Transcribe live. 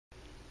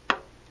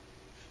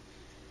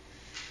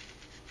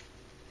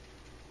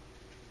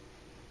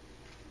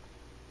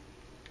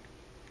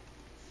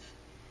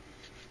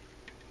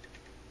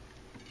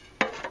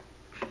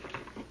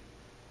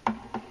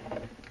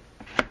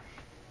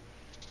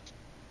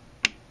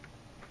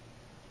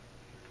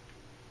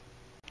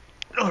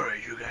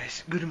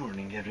Anyways, good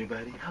morning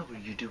everybody. How are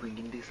you doing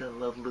in this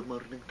lovely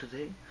morning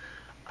today?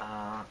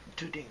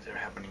 Two things are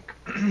happening.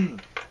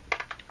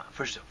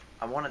 First off,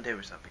 I want to tell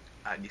you something.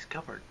 I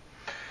discovered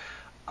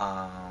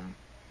that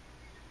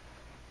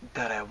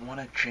I want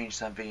to change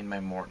something in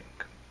my morning.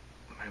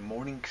 My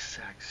morning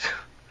sucks.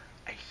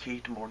 I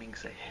hate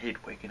mornings. I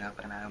hate waking up,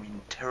 and I'm in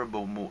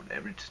terrible mood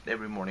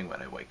every morning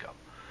when I wake up.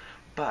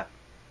 But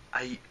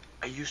I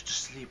used to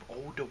sleep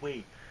all the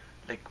way,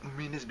 like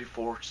minutes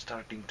before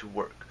starting to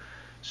work.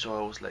 So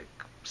I was like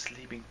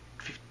sleeping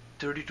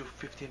 30 to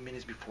 15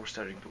 minutes before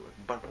starting to work.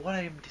 But what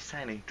I am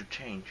deciding to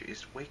change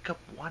is wake up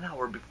 1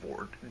 hour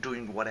before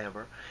doing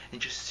whatever and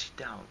just sit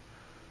down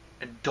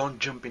and don't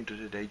jump into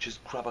the day.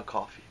 Just grab a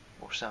coffee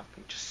or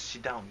something. Just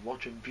sit down,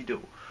 watch a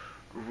video,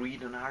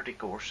 read an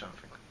article or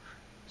something.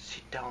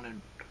 Sit down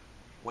and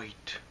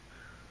wait.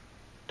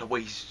 The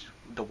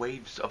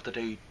waves of the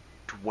day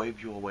to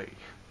wave you away.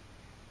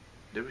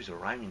 There is a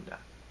rhyme in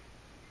that.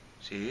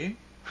 See?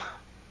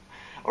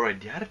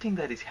 Alright, the other thing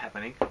that is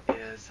happening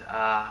is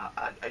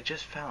I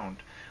just found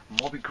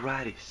Moby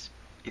Gratis.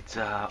 It's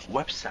a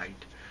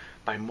website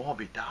by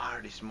Moby, the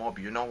artist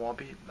Moby. You know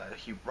Moby?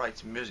 He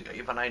writes music.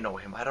 Even I know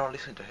him. I don't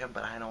listen to him,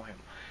 but I know him.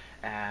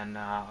 And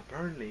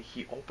apparently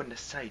he opened a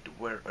site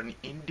where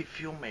indie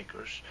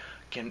filmmakers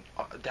can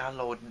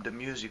download the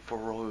music for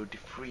royalty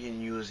free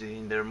and use it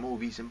in their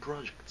movies and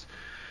projects.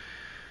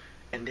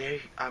 And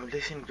I'm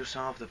listening to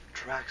some of the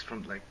tracks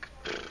from like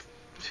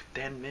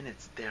 10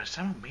 minutes. There are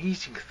some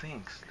amazing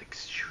things, like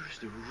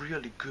seriously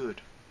really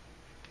good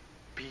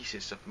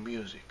pieces of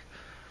music,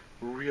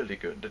 really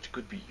good, that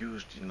could be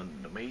used in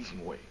an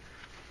amazing way.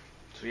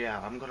 So yeah,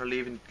 I'm gonna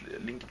leave a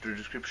link in the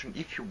description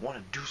if you want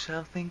to do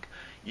something.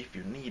 If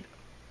you need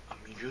a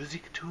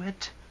music to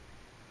it,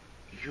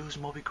 use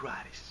Moby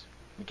Gratis.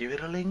 Give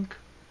it a link,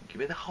 give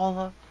it a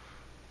holla.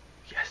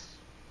 Yes,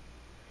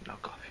 no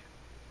coffee.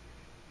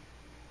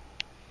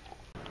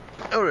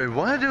 Alright,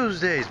 one of those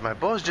days my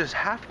boss just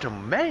have to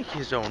make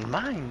his own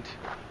mind.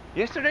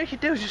 Yesterday he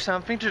tells you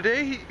something,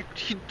 today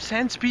he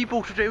sends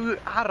people to tell you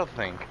other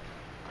thing.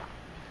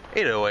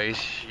 Either ways,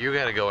 you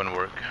gotta go and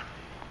work.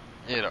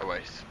 Either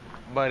ways.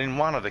 But in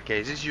one of the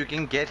cases you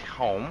can get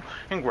home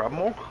and grab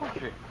more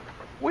coffee.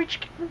 Which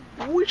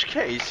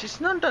case is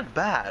not that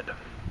bad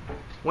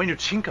when you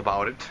think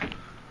about it.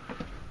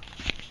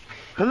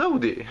 Hello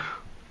there.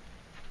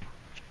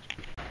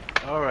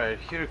 Alright,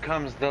 here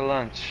comes the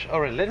lunch.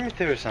 Alright, let me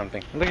tell you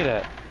something. Look at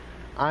that.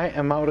 I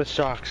am out of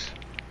socks.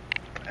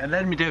 And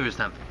let me tell you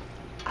something.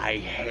 I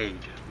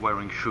hate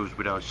wearing shoes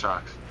without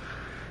socks.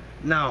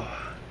 Now,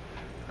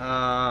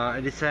 I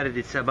decided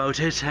it's about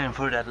time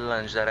for that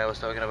lunch that I was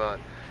talking about.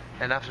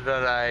 And after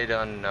that, I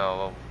don't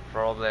know.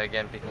 Probably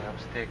again picking up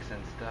sticks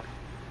and stuff.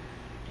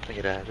 Look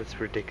at that, that's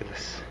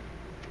ridiculous.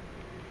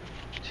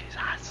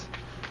 Jesus.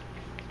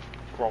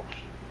 Gross.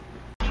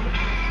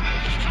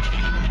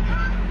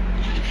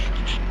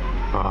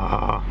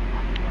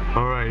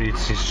 Alright,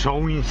 it's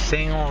so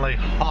insanely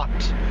hot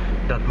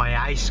that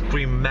my ice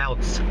cream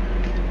melts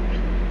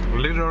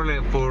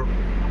literally for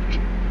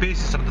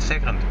pieces of the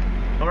second.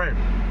 Alright,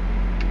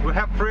 we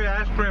have free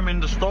ice cream in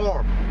the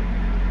store.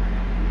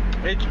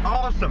 It's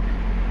awesome.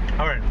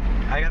 Alright,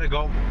 I gotta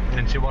go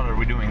and see what are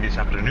we doing this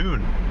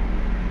afternoon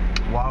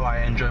while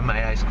I enjoy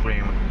my ice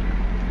cream.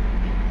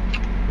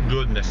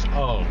 Goodness,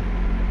 oh,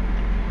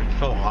 it's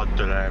so hot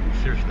today,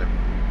 seriously,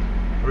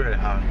 really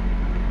hot.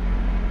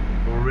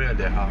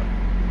 Really hard.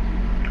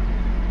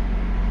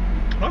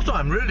 Also,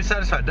 I'm really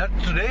satisfied that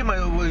today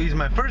is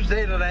my first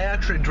day that I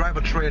actually drive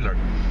a trailer.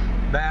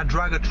 That I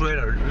drag a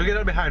trailer. Look at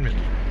that behind me.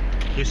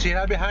 You see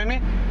that behind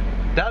me?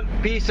 That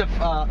piece of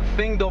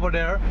thing over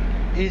there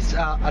is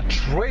a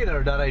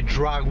trailer that I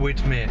drag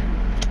with me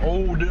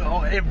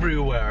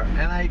everywhere.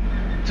 And I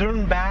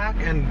turn back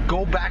and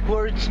go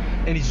backwards,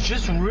 and it's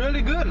just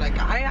really good. Like,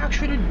 I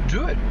actually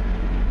do it.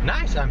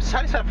 Nice. I'm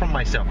satisfied from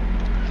myself.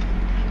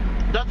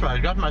 That's right,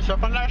 I got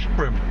myself an ice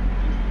cream.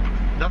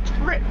 That's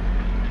great.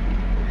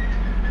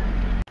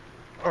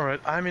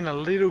 Alright, I'm in a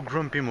little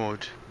grumpy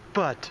mood,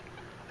 but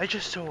I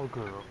just saw a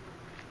girl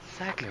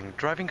cycling,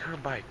 driving her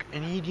bike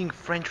and eating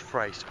french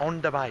fries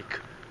on the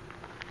bike.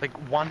 Like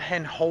one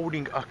hand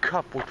holding a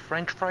cup with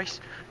french fries,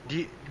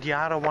 the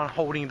other one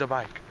holding the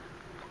bike.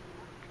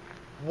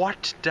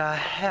 What the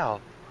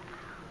hell?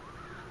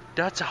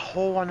 That's a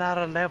whole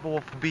another level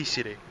of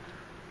obesity.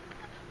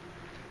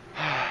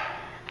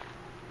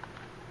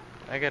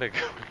 I gotta go.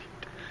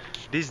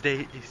 This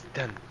day is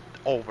done.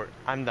 Over.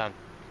 I'm done.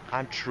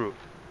 I'm through.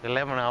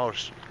 11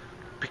 hours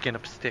picking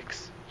up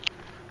sticks.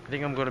 I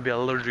think I'm gonna be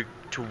allergic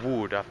to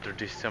wood after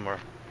this summer.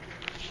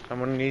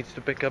 Someone needs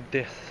to pick up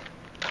this.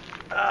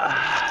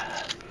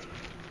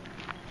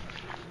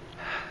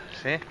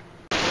 See?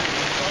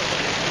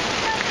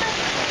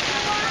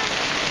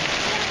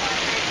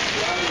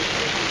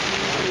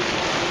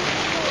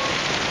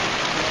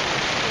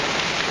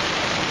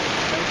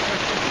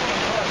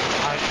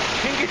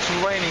 It's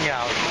raining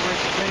out.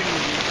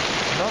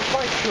 Not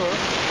quite sure.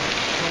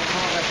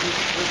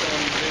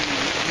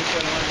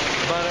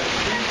 But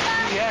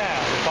yeah,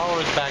 the power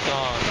is back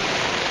on.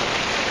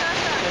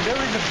 and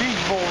there is a big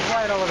ball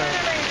right over there.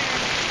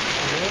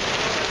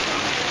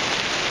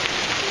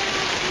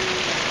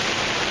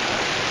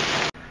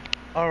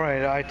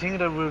 Alright, I think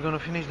that we're gonna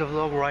finish the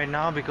vlog right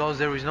now because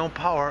there is no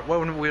power.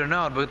 Well, we're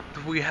not, but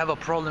we have a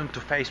problem to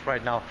face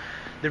right now.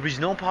 There is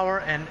no power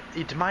and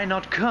it might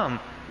not come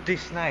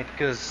this night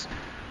because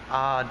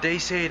they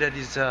say that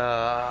it's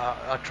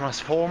a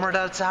transformer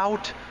that's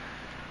out,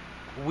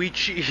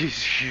 which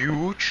is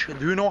huge.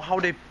 Do you know how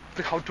to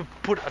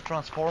put a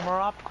transformer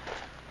up?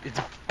 It's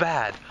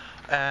bad.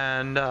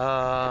 And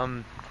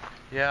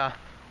yeah,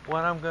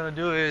 what I'm gonna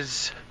do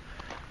is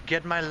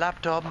get my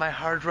laptop, my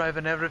hard drive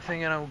and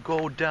everything, and I'll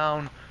go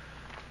down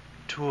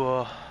to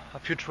a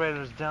few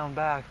trailers down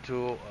back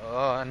to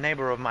a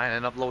neighbor of mine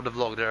and upload the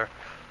vlog there.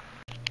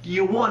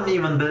 You won't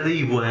even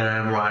believe where I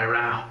am right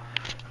now.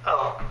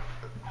 Oh,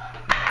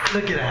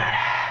 look at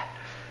that.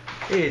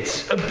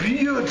 It's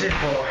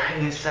beautiful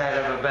inside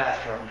of a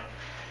bathroom.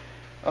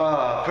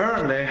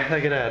 Apparently,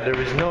 look at that, there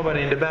is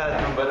nobody in the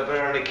bathroom, but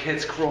apparently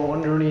kids crawl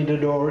underneath the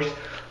doors,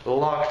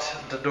 locked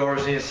the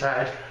doors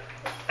inside,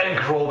 and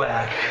crawl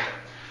back.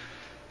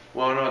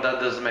 Well, no, that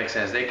doesn't make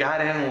sense. They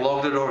got in,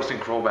 locked the doors, and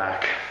crawl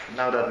back.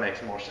 Now that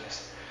makes more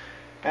sense.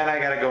 And I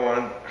gotta go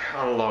and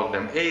unlock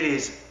them. It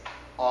is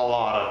a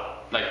lot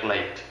of,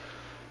 late.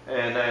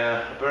 And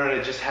apparently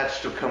it just has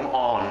to come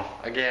on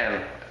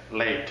again,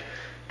 late,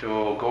 to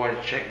go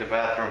and check the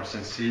bathrooms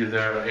and see if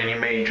there are any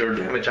major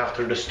damage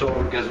after the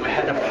storm, because we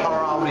had a power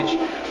outage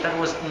that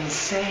was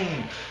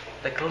insane.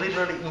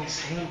 Literally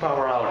insane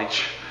power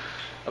outage.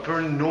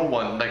 Apparently no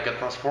one, a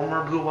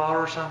transformer blew out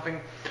or something.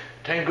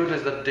 Thank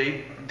goodness that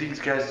these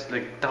guys,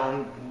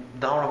 down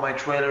on my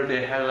trailer,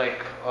 they had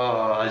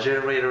a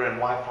generator and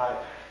Wi-Fi,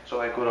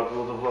 so I could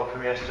upload the vlog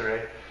from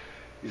yesterday.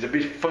 It's a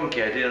bit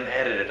funky, I didn't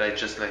edit it, I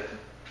just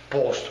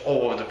paused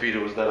all of the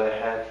videos that I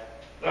had.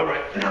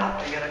 Alright, now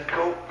I gotta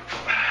go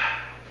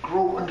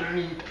crawl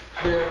underneath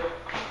there.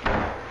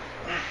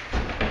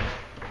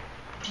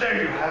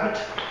 There you have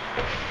it.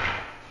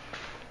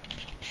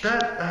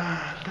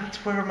 That's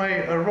where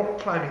my rock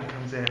climbing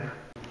comes in.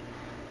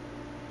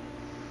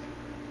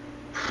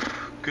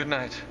 Good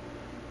night.